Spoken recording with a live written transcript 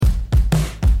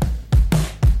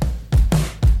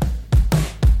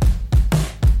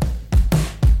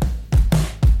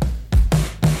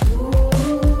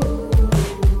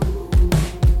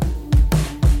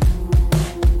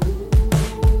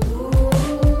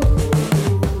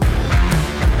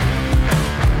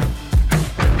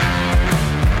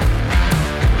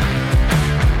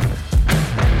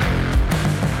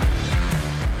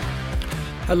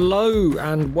Hello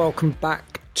and welcome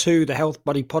back to the Health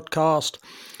Buddy podcast.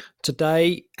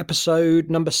 Today, episode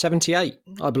number 78,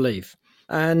 I believe.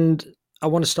 And I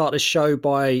want to start this show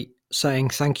by saying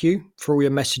thank you for all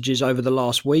your messages over the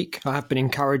last week. I have been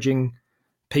encouraging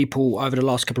people over the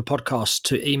last couple of podcasts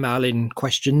to email in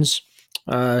questions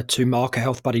to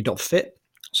mark@healthbuddy.fit.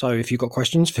 So if you've got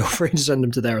questions, feel free to send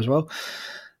them to there as well.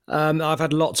 I've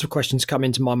had lots of questions come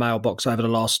into my mailbox over the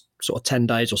last sort of 10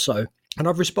 days or so. And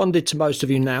I've responded to most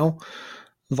of you now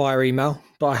via email,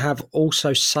 but I have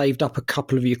also saved up a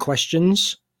couple of your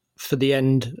questions for the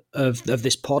end of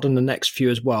this pod and the next few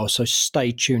as well. So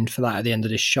stay tuned for that at the end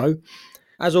of this show.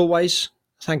 As always,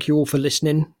 thank you all for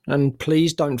listening. And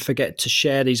please don't forget to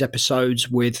share these episodes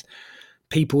with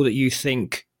people that you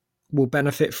think will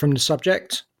benefit from the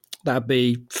subject. That'd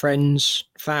be friends,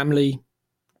 family,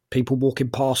 people walking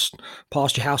past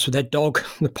your house with their dog,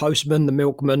 the postman, the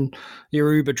milkman,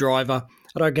 your Uber driver.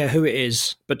 I don't care who it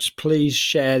is, but just please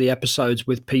share the episodes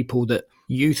with people that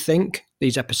you think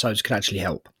these episodes could actually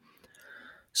help.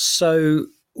 So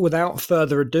without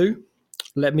further ado,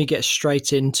 let me get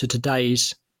straight into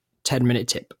today's 10-minute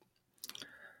tip.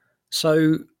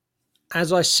 So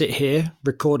as I sit here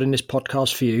recording this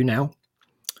podcast for you now,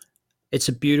 it's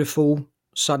a beautiful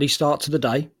sunny start to the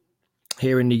day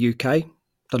here in the UK.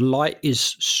 The light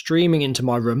is streaming into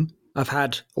my room. I've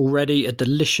had already a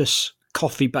delicious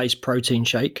coffee-based protein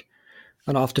shake.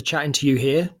 And after chatting to you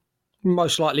here, I'm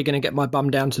most likely going to get my bum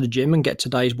down to the gym and get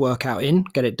today's workout in,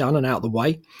 get it done and out of the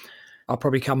way. I'll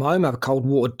probably come home, have a cold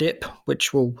water dip,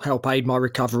 which will help aid my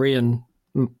recovery and,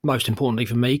 most importantly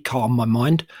for me, calm my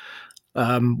mind.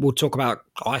 We'll talk about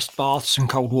ice baths and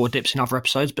cold water dips in other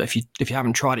episodes, but if you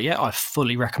haven't tried it yet, I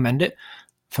fully recommend it.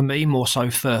 For me, more so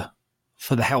for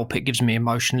the help it gives me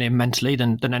emotionally and mentally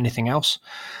than anything else.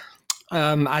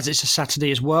 As it's a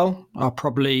Saturday as well, I'll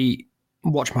probably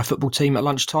watch my football team at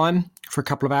lunchtime for a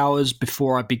couple of hours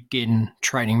before I begin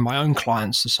training my own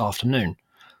clients this afternoon.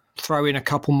 Throw in a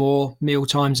couple more meal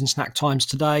times and snack times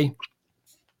today.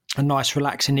 A nice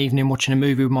relaxing evening watching a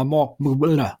movie with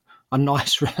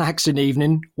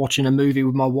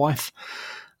my wife,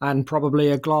 and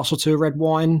probably a glass or two of red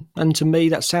wine. And to me,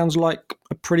 that sounds like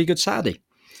a pretty good Saturday.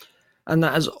 And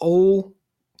that has all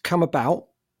come about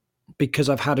because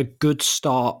I've had a good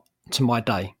start to my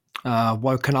day.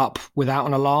 Woken up without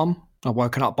an alarm. I've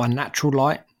woken up by natural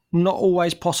light. Not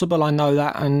always possible, I know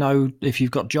that. I know if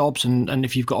you've got jobs and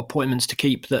if you've got appointments to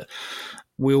keep that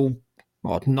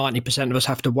 90% of us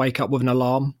have to wake up with an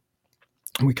alarm.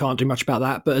 We can't do much about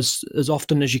that. But as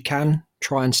often as you can,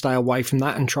 try and stay away from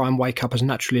that and try and wake up as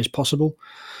naturally as possible.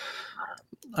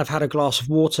 I've had a glass of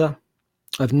water.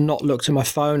 I've not looked at my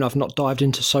phone. I've not dived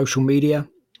into social media.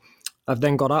 I've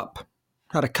then got up,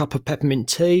 had a cup of peppermint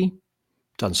tea,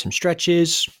 done some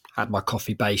stretches, had my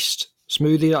coffee-based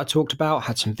smoothie that I talked about,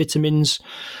 had some vitamins,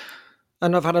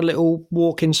 and I've had a little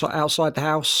walk outside the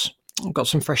house. I've got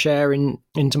some fresh air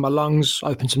into my lungs,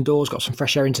 opened some doors, got some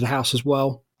fresh air into the house as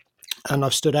well, and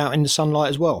I've stood out in the sunlight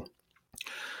as well.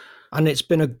 And it's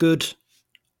been a good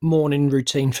morning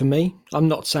routine for me. I'm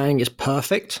not saying it's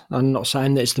perfect. I'm not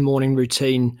saying that it's the morning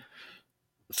routine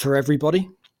for everybody,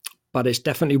 but it's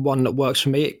definitely one that works for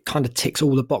me. It kind of ticks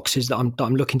all the boxes that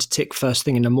I'm looking to tick first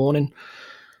thing in the morning.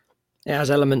 It has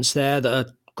elements there that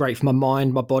are great for my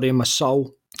mind, my body and my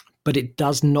soul, but it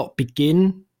does not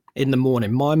begin in the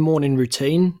morning. My morning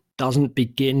routine doesn't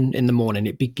begin in the morning.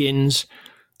 It begins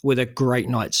with a great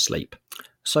night's sleep.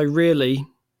 So really,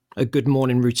 a good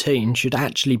morning routine should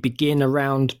actually begin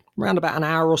around about an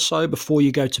hour or so before you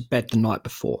go to bed the night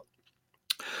before.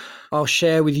 I'll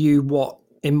share with you what,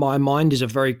 in my mind, is a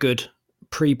very good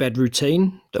pre-bed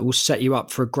routine that will set you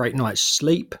up for a great night's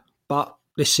sleep. But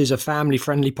this is a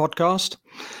family-friendly podcast.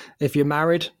 If you're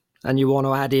married and you want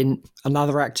to add in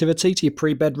another activity to your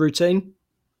pre-bed routine,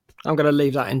 I'm going to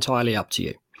leave that entirely up to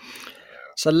you.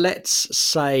 So let's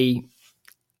say,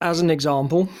 as an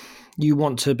example, you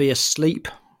want to be asleep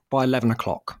by 11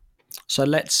 o'clock. So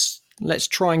let's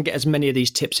try and get as many of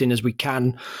these tips in as we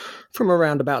can from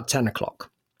around about 10 o'clock.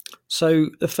 So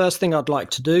the first thing I'd like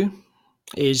to do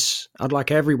is I'd like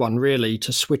everyone really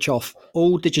to switch off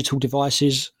all digital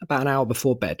devices about an hour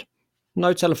before bed.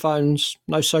 No telephones,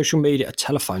 no social media.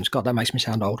 Telephones, God, that makes me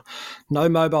sound old. No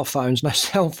mobile phones, no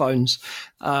cell phones.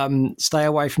 Stay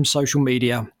away from social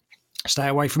media. Stay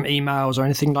away from emails or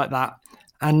anything like that.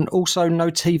 And also no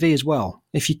TV as well.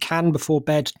 If you can before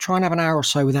bed, try and have an hour or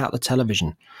so without the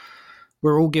television.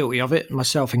 We're all guilty of it,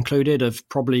 myself included, of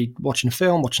probably watching a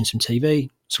film, watching some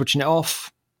TV, switching it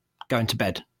off, going to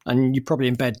bed. And you're probably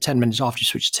in bed 10 minutes after you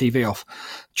switch the TV off.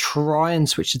 Try and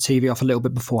switch the TV off a little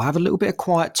bit before. Have a little bit of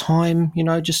quiet time,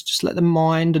 just let the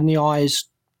mind and the eyes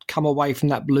come away from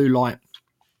that blue light.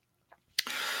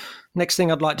 Next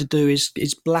thing I'd like to do is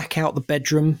black out the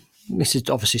bedroom. This is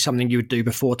obviously something you would do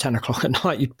before 10 o'clock at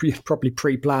night. You'd probably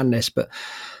pre-plan this, but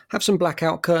have some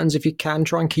blackout curtains if you can.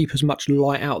 Try and keep as much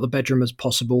light out of the bedroom as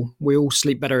possible. We all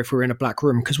sleep better if we're in a black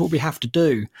room, because what we have to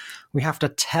do, we have to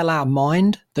tell our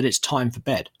mind that it's time for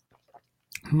bed.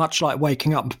 Much like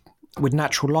waking up with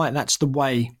natural light, that's the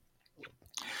way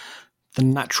the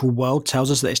natural world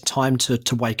tells us that it's time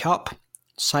to wake up.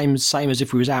 Same as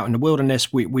if we was out in the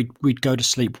wilderness, we'd go to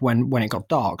sleep when it got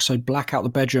dark. So black out the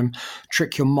bedroom,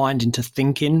 trick your mind into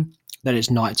thinking that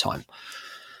it's nighttime.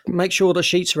 Make sure the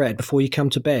sheets are aired before you come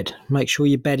to bed. Make sure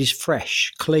your bed is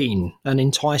fresh, clean, and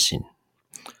enticing.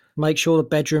 Make sure the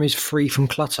bedroom is free from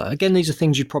clutter. Again, these are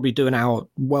things you'd probably do an hour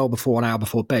before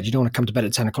bed. You don't want to come to bed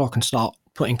at 10 o'clock and start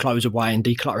putting clothes away and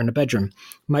decluttering the bedroom.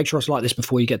 Make sure it's like this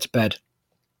before you get to bed.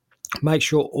 Make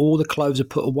sure all the clothes are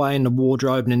put away in the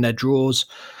wardrobe and in their drawers.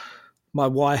 My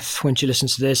wife, when she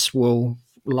listens to this, will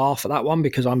laugh at that one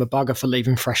because I'm a bugger for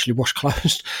leaving freshly washed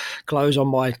clothes on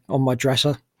my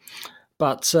dresser.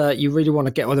 But you really want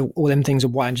to get all them things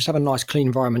away and just have a nice clean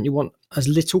environment. You want as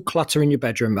little clutter in your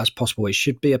bedroom as possible. It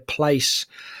should be a place,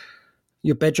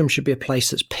 your bedroom should be a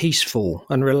place that's peaceful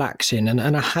and relaxing and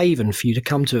a haven for you to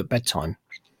come to at bedtime.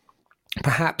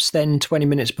 Perhaps then 20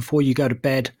 minutes before you go to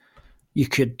bed,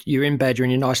 you're in bed, you're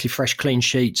in your nicely fresh, clean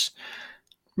sheets.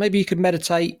 Maybe you could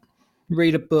meditate,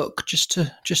 read a book, just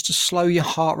to slow your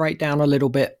heart rate down a little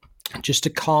bit, just to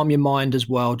calm your mind as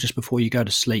well, just before you go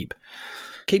to sleep.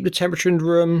 Keep the temperature in the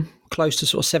room close to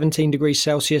sort of 17 degrees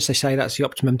Celsius. They say that's the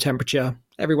optimum temperature.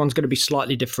 Everyone's going to be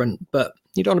slightly different, but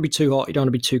you don't want to be too hot, you don't want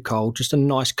to be too cold, just a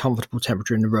nice, comfortable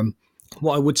temperature in the room.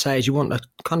 What I would say is you want a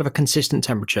kind of a consistent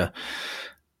temperature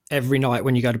every night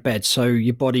when you go to bed, so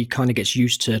your body kind of gets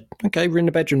used to, okay, we're in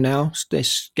the bedroom now,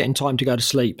 it's getting time to go to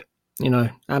sleep. You know,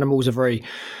 animals are very,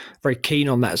 very keen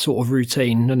on that sort of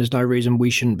routine, and there's no reason we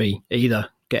shouldn't be either.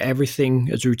 Get everything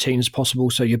as routine as possible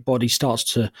so your body starts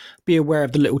to be aware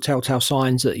of the little telltale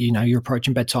signs that, you know, you're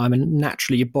approaching bedtime, and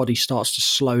naturally your body starts to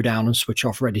slow down and switch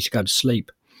off, ready to go to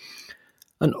sleep.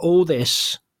 And all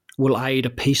this will aid a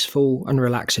peaceful and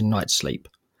relaxing night's sleep.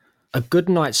 A good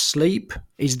night's sleep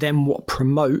is then what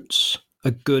promotes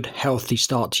a good, healthy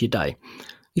start to your day.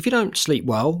 If you don't sleep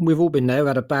well, we've all been there, we've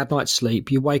had a bad night's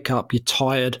sleep, you wake up, you're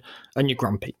tired, and you're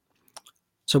grumpy.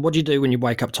 So what do you do when you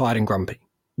wake up tired and grumpy?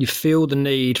 You feel the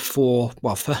need for,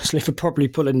 well, firstly, for probably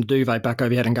pulling the duvet back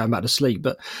over your head and going back to sleep.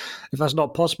 But if that's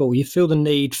not possible, you feel the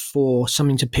need for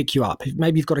something to pick you up.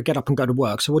 Maybe you've got to get up and go to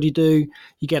work. So what do?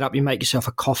 You get up, you make yourself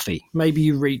a coffee. Maybe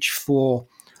you reach for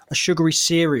a sugary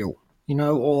cereal, you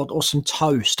know, or some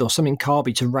toast or something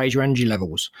carby to raise your energy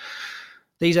levels.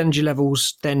 These energy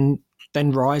levels then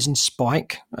rise and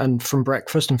spike, and from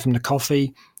breakfast and from the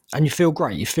coffee, and you feel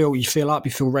great. You feel up,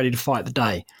 you feel ready to fight the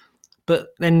day. But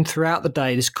then throughout the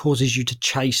day, this causes you to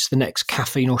chase the next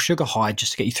caffeine or sugar high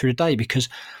just to get you through the day,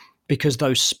 because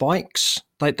those spikes,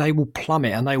 they will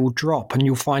plummet and they will drop, and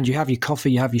you'll find you have your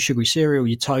coffee, you have your sugary cereal,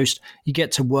 your toast, you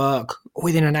get to work,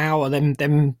 within an hour,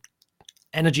 them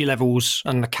energy levels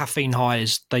and the caffeine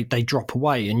highs, they drop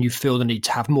away, and you feel the need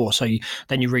to have more. So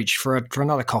then you reach for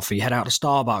another coffee, you head out to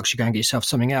Starbucks, you go and get yourself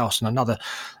something else, and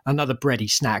another bready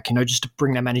snack, you know, just to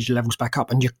bring them energy levels back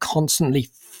up. And you're constantly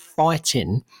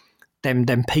fighting them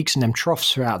peaks and them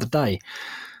troughs throughout the day.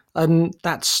 And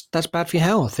that's bad for your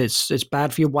health. It's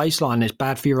bad for your waistline. It's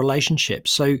bad for your relationships.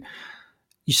 So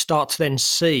you start to then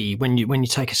see, when you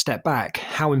take a step back,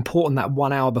 how important that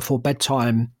 1 hour before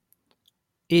bedtime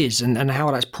is, and how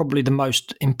that's probably the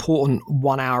most important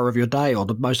 1 hour of your day, or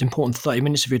the most important 30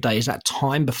 minutes of your day, is that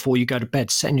time before you go to bed,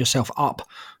 setting yourself up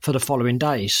for the following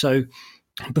day. So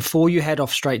before you head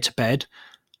off straight to bed,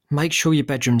 make sure your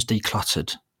bedroom's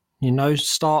decluttered. You know,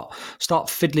 start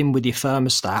fiddling with your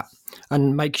thermostat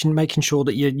and making sure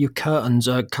that your curtains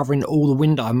are covering all the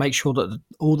window, and make sure that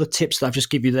all the tips that I've just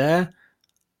give you there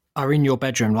are in your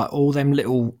bedroom, like all them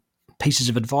little pieces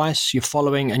of advice you're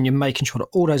following, and you're making sure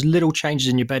that all those little changes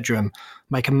in your bedroom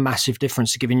make a massive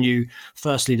difference to giving you,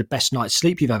 firstly, the best night's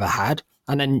sleep you've ever had,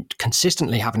 and then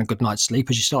consistently having a good night's sleep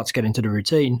as you start to get into the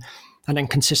routine, and then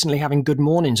consistently having good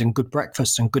mornings and good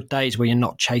breakfasts and good days where you're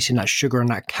not chasing that sugar and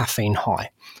that caffeine high.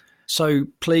 So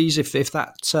please, if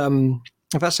that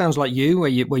sounds like you, where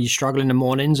you struggle in the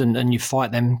mornings and you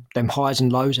fight them highs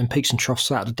and lows and peaks and troughs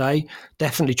throughout the day,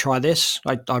 definitely try this.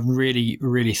 I really,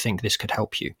 really think this could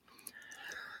help you.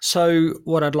 So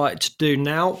what I'd like to do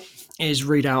now is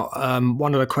read out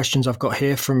one of the questions I've got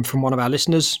here from one of our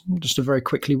listeners. Just a very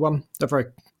quickly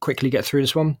get through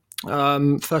this one.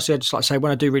 Firstly, I'd just like to say,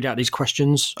 when I do read out these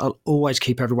questions, I'll always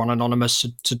keep everyone anonymous.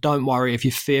 So don't worry if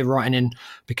you fear writing in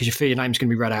because you fear your name's going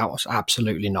to be read out. It's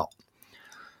absolutely not.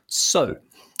 So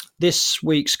this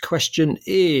week's question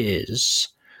is,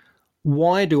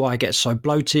 why do I get so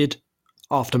bloated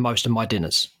after most of my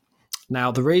dinners?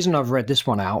 Now, the reason I've read this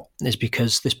one out is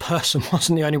because this person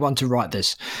wasn't the only one to write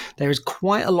this. There is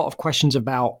quite a lot of questions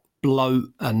about bloat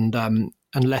and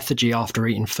lethargy after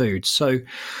eating food. So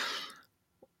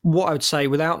what I would say,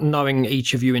 without knowing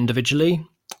each of you individually,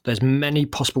 there's many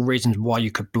possible reasons why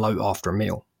you could bloat after a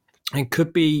meal. It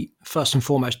could be, first and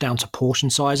foremost, down to portion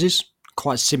sizes.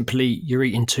 Quite simply, you're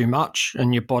eating too much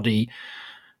and your body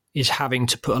is having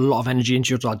to put a lot of energy into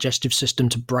your digestive system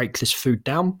to break this food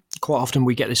down. Quite often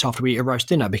we get this after we eat a roast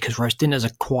dinner because roast dinners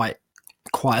are quite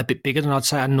a bit bigger than I'd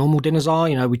say our normal dinners are.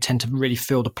 You know, we tend to really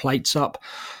fill the plates up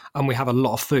and we have a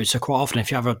lot of food. So quite often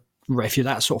if you're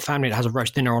that sort of family that has a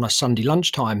roast dinner on a Sunday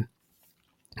lunchtime,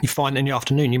 you find in the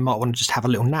afternoon you might want to just have a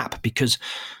little nap because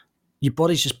your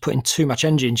body's just putting too much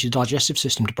energy into your digestive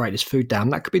system to break this food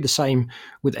down. That could be the same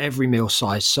with every meal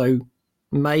size. So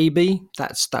maybe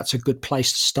that's a good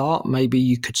place to start. Maybe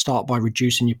you could start by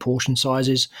reducing your portion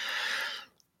sizes.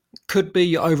 Could be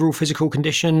your overall physical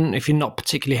condition. If you're not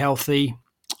particularly healthy,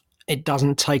 it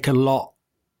doesn't take a lot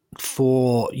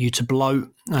for you to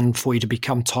bloat and for you to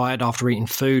become tired after eating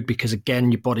food because,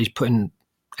 again, your body's putting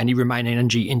any remaining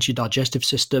energy into your digestive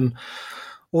system.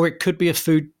 Or it could be a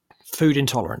food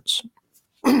intolerance.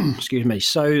 Excuse me.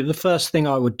 So the first thing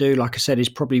I would do, like I said, is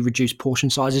probably reduce portion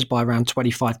sizes by around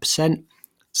 25%.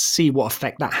 See what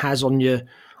effect that has on your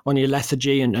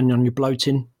lethargy and on your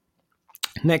bloating.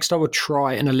 Next, I would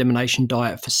try an elimination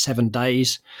diet for 7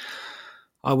 days.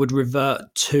 I would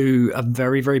revert to a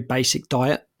very, very basic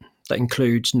diet that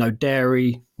includes no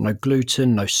dairy, no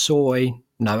gluten, no soy,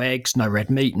 no eggs, no red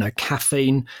meat, no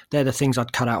caffeine. They're the things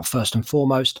I'd cut out first and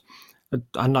foremost.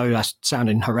 I know that's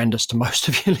sounding horrendous to most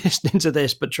of you listening to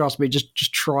this, but trust me, just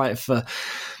try it for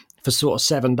sort of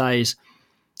 7 days.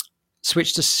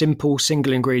 Switch to simple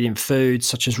single ingredient foods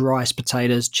such as rice,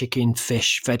 potatoes, chicken,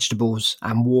 fish, vegetables,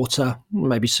 and water,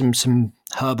 maybe some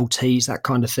herbal teas, that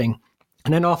kind of thing.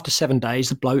 And then after 7 days,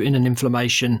 the bloating and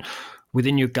inflammation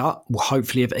within your gut will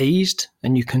hopefully have eased,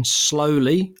 and you can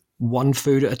slowly, one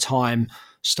food at a time,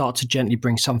 start to gently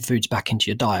bring some foods back into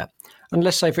your diet. And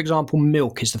let's say, for example,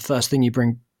 milk is the first thing you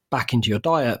bring back into your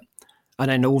diet,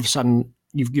 and then all of a sudden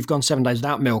you've gone 7 days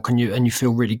without milk and you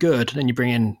feel really good. Then you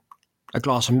bring in a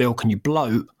glass of milk and you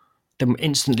bloat, then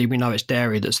instantly we know it's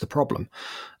dairy that's the problem.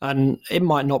 And it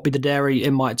might not be the dairy,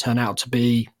 it might turn out to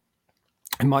be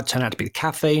the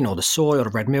caffeine or the soy or the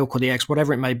red milk or the eggs,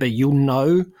 whatever it may be. You'll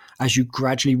know as you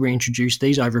gradually reintroduce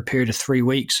these over a period of 3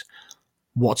 weeks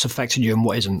what's affected you and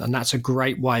what isn't. And that's a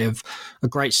great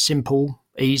simple,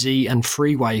 easy and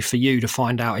free way for you to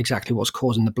find out exactly what's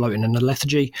causing the bloating and the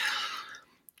lethargy.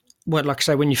 Well, like I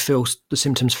say, when you feel the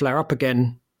symptoms flare up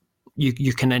again,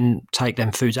 you can then take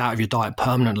them foods out of your diet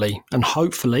permanently. And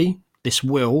hopefully this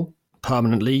will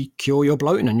permanently cure your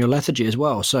bloating and your lethargy as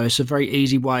well. So it's a very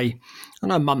easy way. I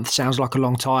know a month sounds like a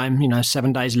long time,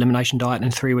 7 days elimination diet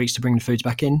and 3 weeks to bring the foods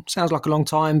back in. Sounds like a long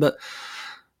time, but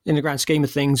in the grand scheme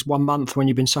of things, 1 month when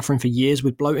you've been suffering for years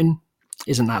with bloating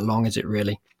isn't that long, is it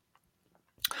really?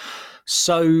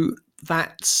 So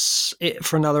that's it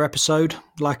for another episode.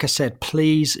 Like I said,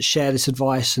 please share this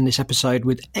advice and this episode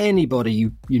with anybody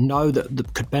you know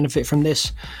that could benefit from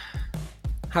this.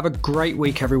 Have a great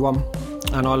week, everyone,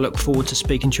 and I look forward to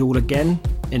speaking to you all again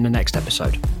in the next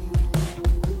episode.